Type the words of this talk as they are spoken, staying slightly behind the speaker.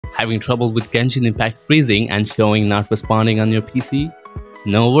Having trouble with Genshin Impact freezing and showing not responding on your PC?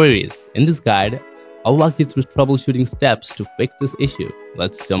 No worries, in this guide, I'll walk you through troubleshooting steps to fix this issue.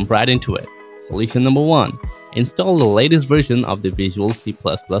 Let's jump right into it. Solution number 1. Install the latest version of the Visual C++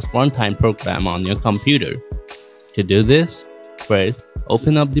 runtime program on your computer. To do this, first,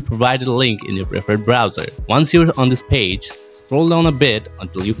 open up the provided link in your preferred browser. Once you're on this page, scroll down a bit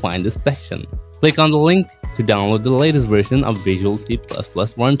until you find this section. Click on the link to download the latest version of Visual C++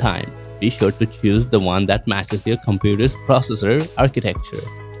 runtime. Be sure to choose the one that matches your computer's processor architecture.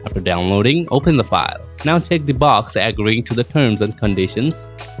 After downloading, open the file. Now check the box agreeing to the terms and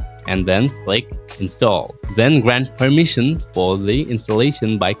conditions and then click Install. Then grant permission for the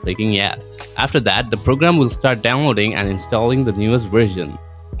installation by clicking Yes. After that, the program will start downloading and installing the newest version.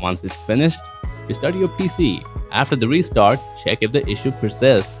 Once it's finished, restart your PC. After the restart, check if the issue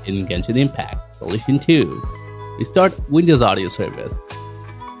persists in Genshin Impact. Solution 2. Restart Windows Audio Service.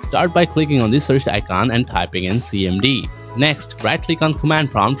 Start by clicking on the search icon and typing in CMD. Next, right-click on Command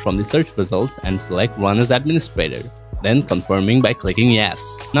Prompt from the search results and select Run as Administrator. Then confirming by clicking Yes.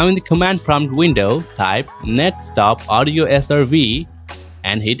 Now in the Command Prompt window, type netstop Audiosrv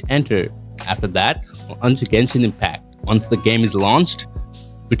and hit Enter. After that, launch Genshin Impact. Once the game is launched,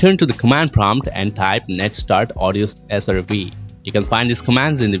 return to the command prompt and type netstart Audiosrv. You can find these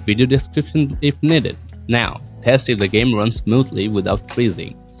commands in the video description if needed. Now, test if the game runs smoothly without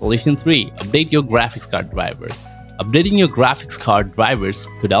freezing. Solution 3. Update your graphics card driver. Updating your graphics card drivers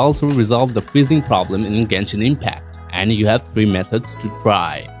could also resolve the freezing problem in Genshin Impact, and you have 3 methods to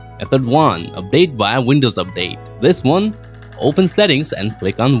try. Method 1. Update via Windows Update. This one, open Settings and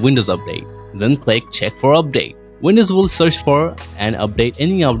click on Windows Update. Then click Check for Update. Windows will search for and update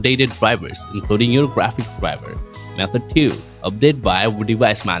any outdated drivers, including your graphics driver. Method 2. Update via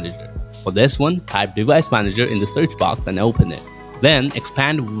Device Manager. For this one, type Device Manager in the search box and open it. Then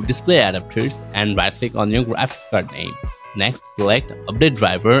expand Display Adapters and right-click on your graphics card name. Next, select Update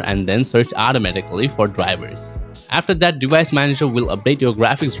Driver and then search automatically for drivers. After that, Device Manager will update your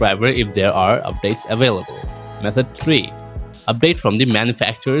graphics driver if there are updates available. Method 3. Update from the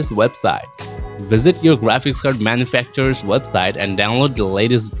manufacturer's website. Visit your graphics card manufacturer's website and download the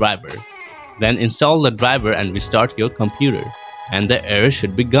latest driver. Then install the driver and restart your computer, and the error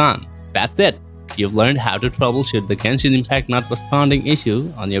should be gone. That's it! You've learned how to troubleshoot the Genshin Impact not responding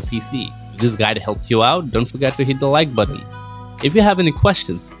issue on your PC. If this guide helped you out, don't forget to hit the like button. If you have any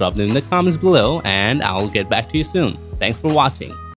questions, drop them in the comments below and I'll get back to you soon. Thanks for watching.